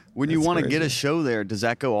 Yeah. When you want to get a show there, does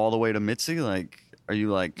that go all the way to Mitzi? Are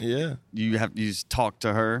you yeah? You just talk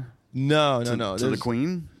to her? No. To the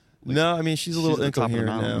Queen? No, she's a little incoherent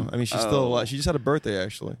now. She's still alive. She just had a birthday,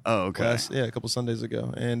 actually. Oh, okay. A couple Sundays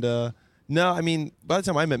ago. And no, by the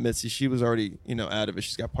time I met Mitzi, she was already, out of it.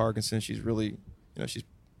 She's got Parkinson's. She's really, she's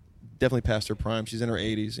definitely past her prime. She's in her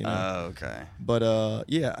 80s, Oh, okay. But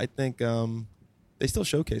yeah, I think they still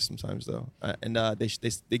showcase sometimes though, and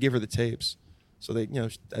they give her the tapes, so they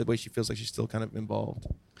that way she feels like she's still kind of involved.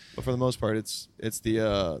 But for the most part, it's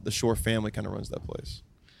the Shore family kind of runs that place.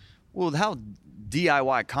 Well, how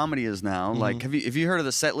DIY comedy is now. Have you heard of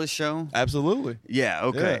the Setlist Show? Absolutely. Yeah.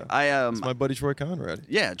 Okay. Yeah. It's my buddy Troy Conrad.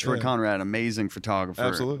 Yeah, Troy Conrad, amazing photographer.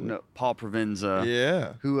 Absolutely. Paul Provenza.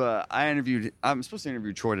 Yeah. Who I interviewed. I'm supposed to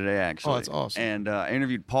interview Troy today, actually. Oh, that's awesome. And I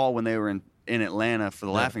interviewed Paul when they were in Atlanta for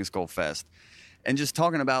the Laughing Skull Fest, and just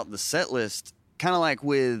talking about the set list, kind of like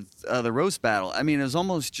with the roast battle. It was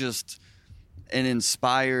almost just an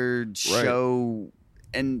inspired show.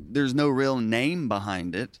 And there's no real name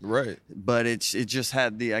behind it, right? But it just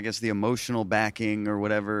had the emotional backing or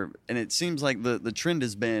whatever. And it seems like the trend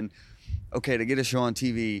has been, okay, to get a show on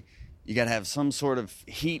TV, you got to have some sort of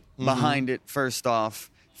heat behind it first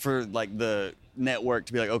off for the network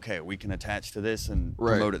to be like, okay, we can attach to this and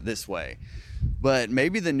promote it this way. But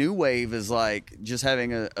maybe the new wave is just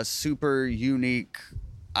having a super unique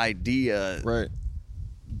idea, right?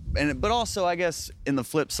 But also, I guess, in the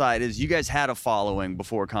flip side is you guys had a following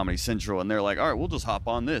before Comedy Central, and they're like, all right, we'll just hop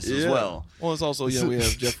on this as well. Well, it's also, we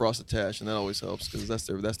have Jeff Ross attached, and that always helps because that's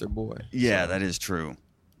their boy. Yeah, that is true.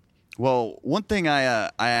 Well, one thing I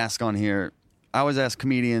ask on here, I always ask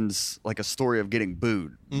comedians a story of getting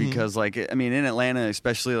booed because in Atlanta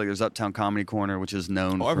especially, there's Uptown Comedy Corner, which is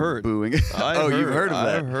known for booing. You've heard of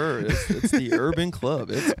that? I've heard. It's the Urban Club.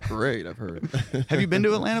 It's great. I've heard. Have you been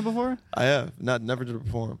to Atlanta before? I have. Never to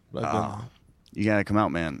perform, but I've been. You gotta come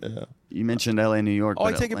out, man. Yeah. You mentioned LA, New York. Oh,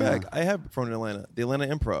 I take it back. I have performed in Atlanta. The Atlanta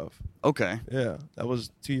Improv. Okay. Yeah, that was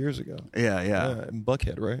 2 years ago. Yeah. In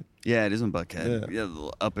Buckhead, right? Yeah, it is in Buckhead. Yeah, the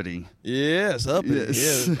little uppity. Yes, uppity.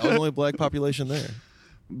 Yes. Yeah, I was the only black population there.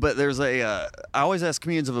 But there's I always ask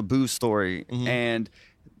comedians of a boo story, Mm-hmm. and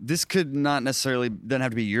this could not necessarily, doesn't have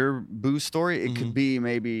to be your boo story. It could be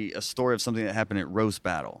maybe a story of something that happened at roast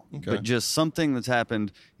battle. Okay. But just something that's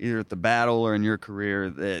happened either at the battle or in your career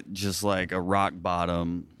that just like a rock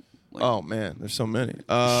bottom. Like, Oh man, there's so many.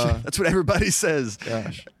 that's what everybody says.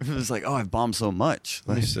 Gosh, It's like, oh, I've bombed so much.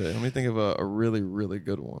 let me see. Let me think of a really, really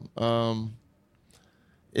good one.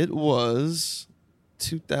 It was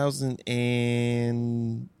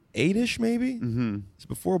 2008-ish, maybe. Mm-hmm. It's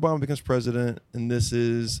before Obama becomes president, and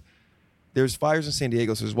there's fires in San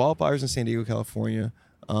Diego. So there's wildfires in San Diego, California.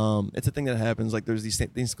 It's a thing that happens. Like there's these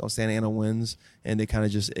things called Santa Ana winds, and they kind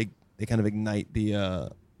of ignite the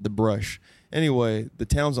brush. Anyway, the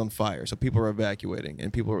town's on fire, so people are evacuating,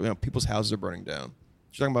 and people's houses are burning down.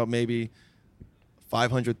 You're talking about maybe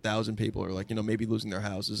 500,000 people are maybe losing their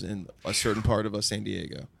houses in a certain part of San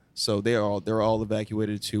Diego. So they're all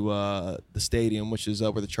evacuated to the stadium, which is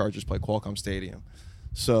where the Chargers play, Qualcomm Stadium.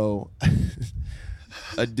 So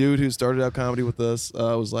a dude who started out comedy with us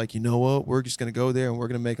was like, you know what? We're just gonna go there and we're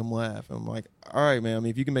gonna make them laugh. And I'm like, all right, man. I mean,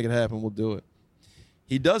 if you can make it happen, we'll do it.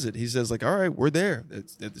 He does it. He says like, all right, we're there.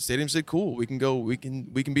 The stadium said, cool. We can go. We can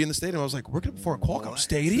be in the stadium. I was like, we're gonna perform at Qualcomm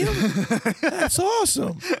Stadium. That's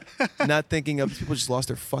awesome. Not thinking of people just lost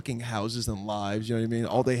their fucking houses and lives. You know what I mean?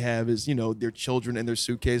 All they have is their children and their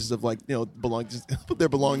suitcases of belongings, their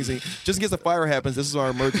belongings. Just in case a fire happens, this is our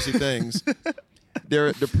emergency things.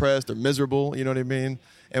 They're depressed. They're miserable. You know what I mean?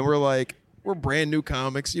 And we're like, we're brand new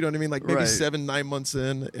comics, you know what I mean? Like maybe Right. 7-9 months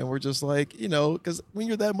in, and we're just like, because when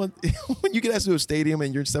you're that month, when you get asked to a stadium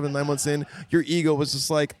and you're 7-9 months in, your ego was just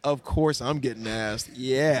like, of course I'm getting asked.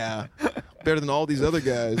 Yeah, better than all these other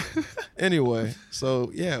guys. Anyway, so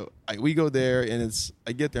yeah, we go there, and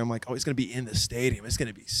I get there, I'm like, oh, it's gonna be in the stadium, it's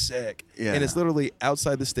gonna be sick. Yeah. And it's literally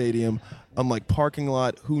outside the stadium, I'm like parking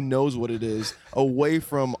lot, who knows what it is, away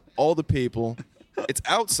from all the people. It's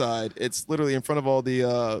outside. It's literally in front of all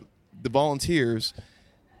the volunteers,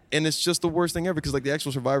 and it's just the worst thing ever because the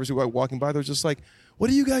actual survivors who are walking by, they're just like, what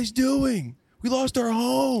are you guys doing? We lost our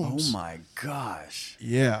homes. Oh my gosh.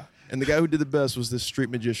 Yeah. And the guy who did the best was this street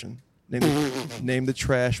magician named the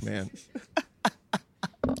Trash Man.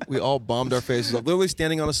 We all bombed our faces off, literally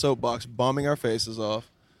standing on a soapbox, bombing our faces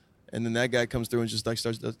off. And then that guy comes through and just starts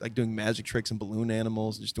doing magic tricks and balloon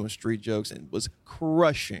animals and just doing street jokes, and was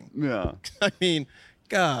crushing. Yeah. I mean,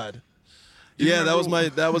 God. Yeah, that was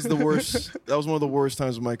the worst. That was one of the worst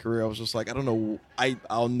times of my career. I was just like, I don't know.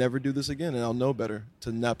 I'll never do this again, and I'll know better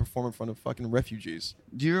to not perform in front of fucking refugees.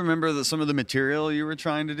 Do you remember some of the material you were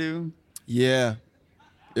trying to do? Yeah,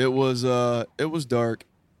 it was dark.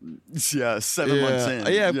 Yeah, 7 months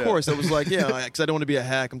in. Yeah, of course. It was like, because I don't want to be a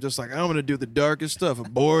hack. I'm just like, I'm going to do the darkest stuff,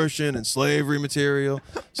 abortion and slavery material.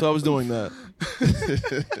 So I was doing that.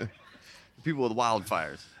 People with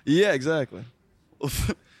wildfires. Yeah, exactly.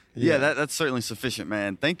 Yeah, that's certainly sufficient,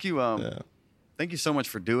 man. Thank you. Thank you so much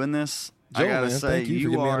for doing this. Joe, I gotta man, say, thank you for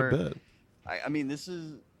getting me out of bed. I mean, this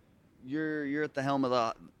is you're at the helm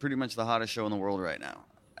of pretty much the hottest show in the world right now.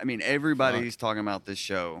 I mean, everybody's talking about this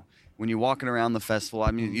show. When you're walking around the festival, I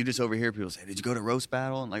mean, you just overhear people say, "Did you go to roast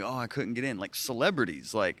battle?" And like, "Oh, I couldn't get in." Like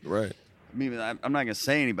celebrities, like Right. I mean, I'm not gonna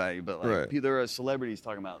say anybody, but like Right. there are celebrities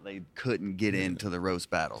talking about they couldn't get into the roast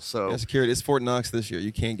battle. So Yeah, security. It's Fort Knox this year.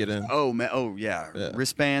 You can't get in. oh man, Yeah.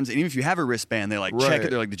 wristbands. And even if you have a wristband, they like check Right. it.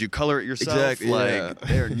 They're like, "Did you color it yourself?" Exactly, Like yeah.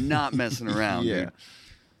 they're not messing around. Yeah. Dude.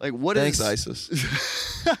 Like what Thanks, is?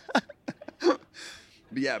 ISIS.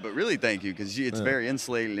 Yeah, but really, thank you because it's very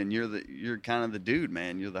insulated, and you're kind of the dude,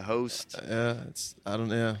 man. You're the host. Yeah,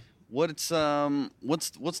 yeah. What's the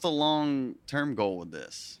long term goal with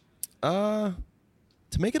this? To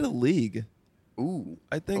make it a league. Ooh,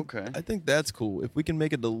 I think okay. I think that's cool. If we can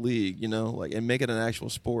make it a league, and make it an actual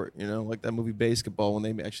sport, like that movie Basketball when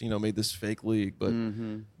they actually, made this fake league. But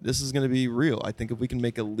this is going to be real. I think if we can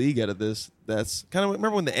make a league out of this, that's kind of,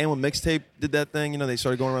 remember when the Annual Mixtape did that thing? They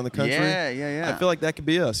started going around the country. Yeah. I feel like that could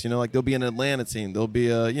be us. Like there'll be an Atlanta team, there'll be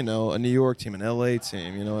a New York team, an LA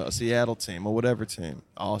team, a Seattle team, or whatever team,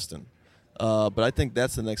 Austin. But I think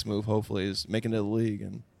that's the next move. Hopefully, is making it a league,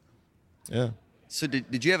 and yeah. So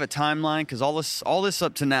did you have a timeline? Because all this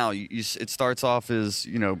up to now, it starts off as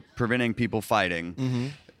preventing people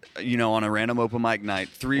fighting, on a random open mic night.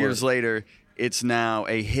 3 years later, it's now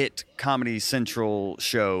a hit Comedy Central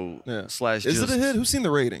show Yeah. slash. Is it a hit? Who's seen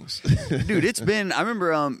the ratings? Dude, it's been. I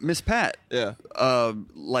remember Miss Pat. Yeah.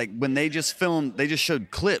 Like when they just filmed, they just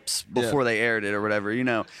showed clips before they aired it or whatever, you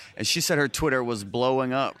know. And she said her Twitter was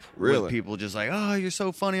blowing up Really? with people just like, "Oh, you're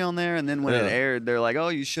so funny on there." And then when it Yeah. aired, they're like, "Oh,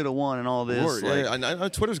 you should have won," and all this. Lord, Like, yeah, I know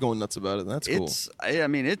Twitter's going nuts about it. That's cool. I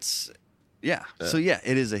mean, it's. Yeah. So yeah,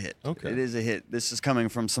 it is a hit. Okay. It is a hit. This is coming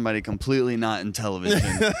from somebody completely not in television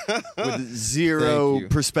with zero Thank you.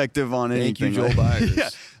 perspective on Thank you, anything. Joel Like- Byers. yeah.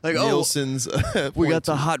 Like, Nielsen's. we got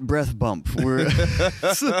the hot breath bump. We're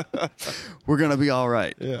we're gonna be all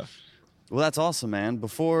right. Yeah. Well, that's awesome, man.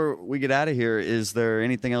 Before we get out of here, is there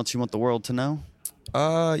anything else you want the world to know?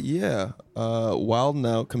 Yeah. Wild 'N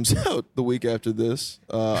Out comes out the week after this.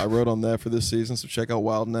 I wrote on that for this season, so check out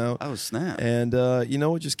Wild 'N Out. Oh, snap. And you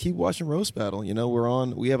know what? Just keep watching Roast Battle. You know,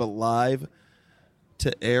 we have a live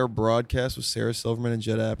to air broadcast with Sarah Silverman and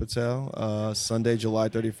Judd Apatow, Sunday, July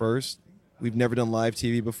 31st. We've never done live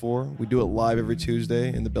TV before. We do it live every Tuesday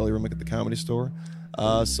in the Belly Room at the Comedy Store.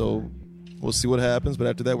 So we'll see what happens. But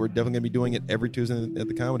after that, we're definitely going to be doing it every Tuesday at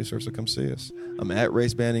the Comedy Store. So come see us. I'm at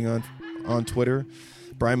Race Banding on Twitter.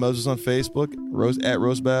 Brian Moses on Facebook. At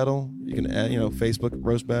Roast Battle. You can add, Facebook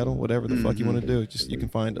Roast Battle. Whatever the fuck you want to do, just you can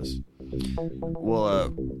find us. Well,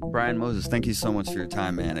 Brian Moses, thank you so much for your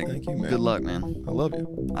time, man. Thank you, man. Good luck, man. I love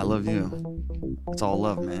you. I love you. It's all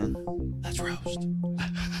love, man. Let's roast.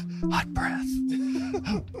 Hot breath.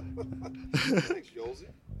 Thanks, Jolsey.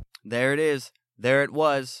 There it is. There it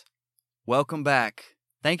was. Welcome back.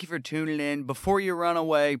 Thank you for tuning in. Before you run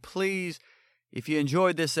away, please, if you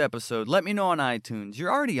enjoyed this episode, let me know on iTunes.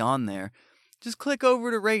 You're already on there. Just click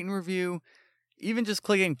over to rate and review. Even just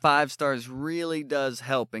clicking 5 stars really does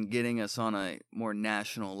help in getting us on a more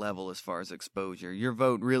national level as far as exposure. Your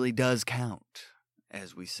vote really does count,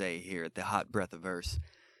 as we say here at the Hot Breathiverse.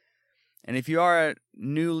 And if you are a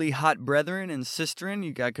newly hot brethren and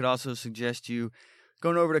sisterin, I could also suggest you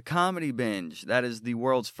going over to Comedy Binge. That is the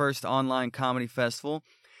world's first online comedy festival.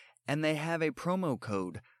 And they have a promo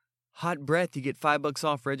code, Hot Breath. You get $5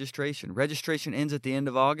 off registration. Registration ends at the end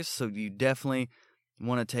of August, so you definitely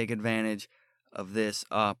want to take advantage of this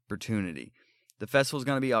opportunity. The festival is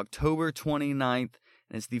going to be October 29th,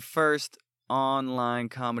 and it's the first online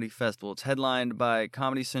comedy festival. It's headlined by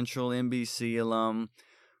Comedy Central, NBC alum,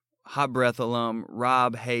 Hot Breath alum,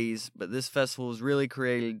 Rob Hayes, but this festival is really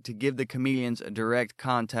created to give the comedians a direct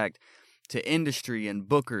contact to industry and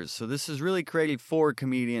bookers. So this is really created for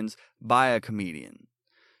comedians by a comedian.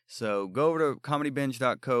 So go over to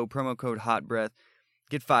comedybinge.co, promo code Hot Breath,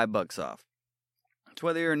 get $5 off. It's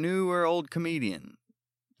whether you're a new or old comedian,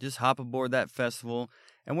 just hop aboard that festival.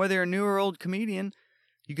 And whether you're a new or old comedian,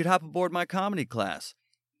 you could hop aboard my comedy class.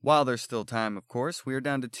 While there's still time, of course. We are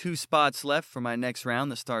down to 2 spots left for my next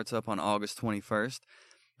round that starts up on August 21st.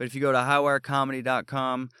 But if you go to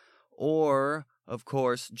highwirecomedy.com or, of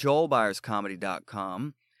course,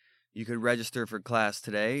 joelbyerscomedy.com, you could register for class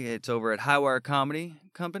today. It's over at Highwire Comedy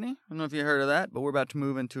Company. I don't know if you heard of that, but we're about to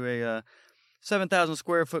move into a 7,000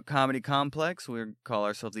 square foot comedy complex. We call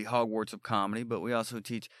ourselves the Hogwarts of Comedy, but we also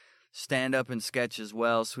teach stand-up and sketch as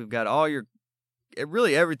well. So we've got all your,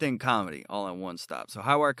 really everything comedy all in one stop. So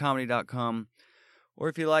highwirecomedy.com. Or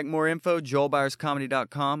if you like more info,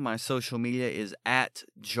 joelbyerscomedy.com. My social media is at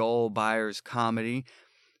joelbyerscomedy.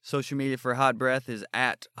 Social media for Hot Breath is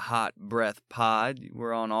at Hot Breath Pod.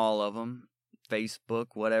 We're on all of them. Facebook,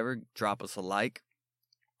 whatever. Drop us a like.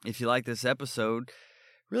 If you like this episode,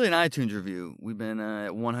 really an iTunes review. We've been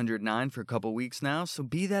at 109 for a couple weeks now, so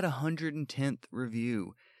be that 110th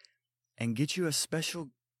review and get you a special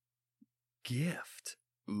gift.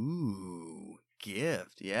 Ooh,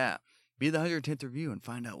 gift, yeah. Be the 110th review and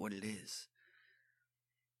find out what it is.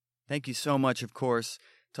 Thank you so much, of course,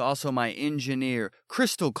 to also my engineer,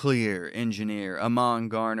 crystal clear engineer, Amon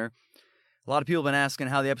Garner. A lot of people have been asking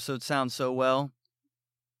how the episode sounds so well.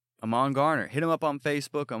 Amon Garner. Hit him up on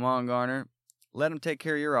Facebook, Amon Garner. Let him take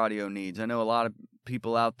care of your audio needs. I know a lot of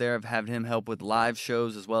people out there have had him help with live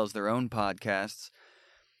shows as well as their own podcasts.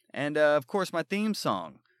 And, of course, my theme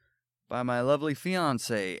song by my lovely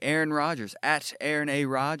fiance, Aaron Rodgers, at Aaron A.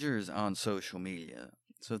 Rodgers on social media.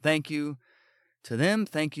 So thank you to them.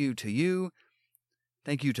 Thank you to you.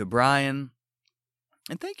 Thank you to Brian.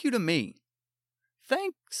 And thank you to me.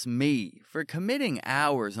 Thanks me for committing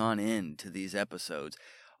hours on end to these episodes.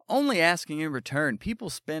 Only asking in return, people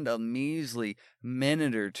spend a measly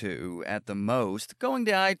minute or two at the most going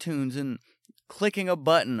to iTunes and clicking a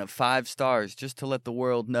button of 5 stars just to let the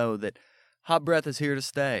world know that Hot Breath is here to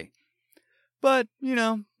stay. But,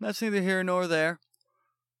 that's neither here nor there.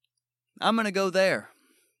 I'm going to go there.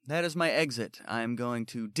 That is my exit. I am going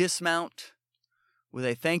to dismount with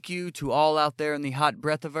a thank you to all out there in the Hot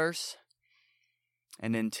Breathiverse.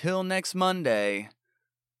 And until next Monday,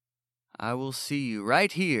 I will see you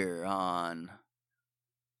right here on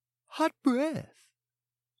Hot Breath.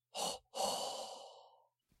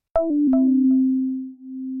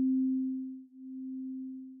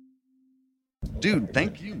 Dude,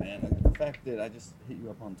 thank you, man. The fact that I just hit you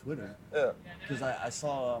up on Twitter. Yeah. Because I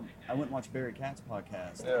saw, I went and watched Barry Katz's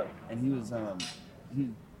podcast. Yeah. And he was,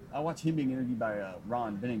 I watched him being interviewed by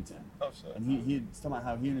Ron Bennington. Oh, shit. And he had talking about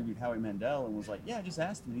how he interviewed Howie Mandel and was like, yeah, I just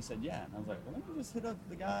asked him. And he said, yeah. And I was like, well, let me just hit up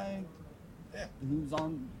the guy who's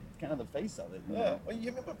on kind of the face of it. You know? Well, you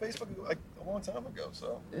hit me up on Facebook like a long time ago,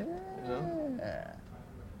 so. Yeah. You know?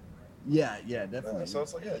 Yeah, definitely. Yeah, so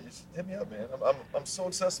it's like, just hit me up, man. I'm so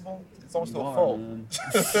accessible. It's almost You to a are, fault. man.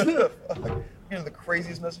 Getting the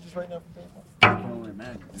craziest messages right now from people. I can only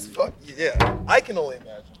imagine. Fuck yeah, I can only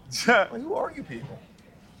imagine. Like, who are you people?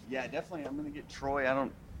 Yeah, definitely. I'm gonna get Troy.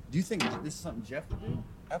 Do you think this is something Jeff would do?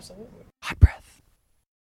 Absolutely. Hot Breath.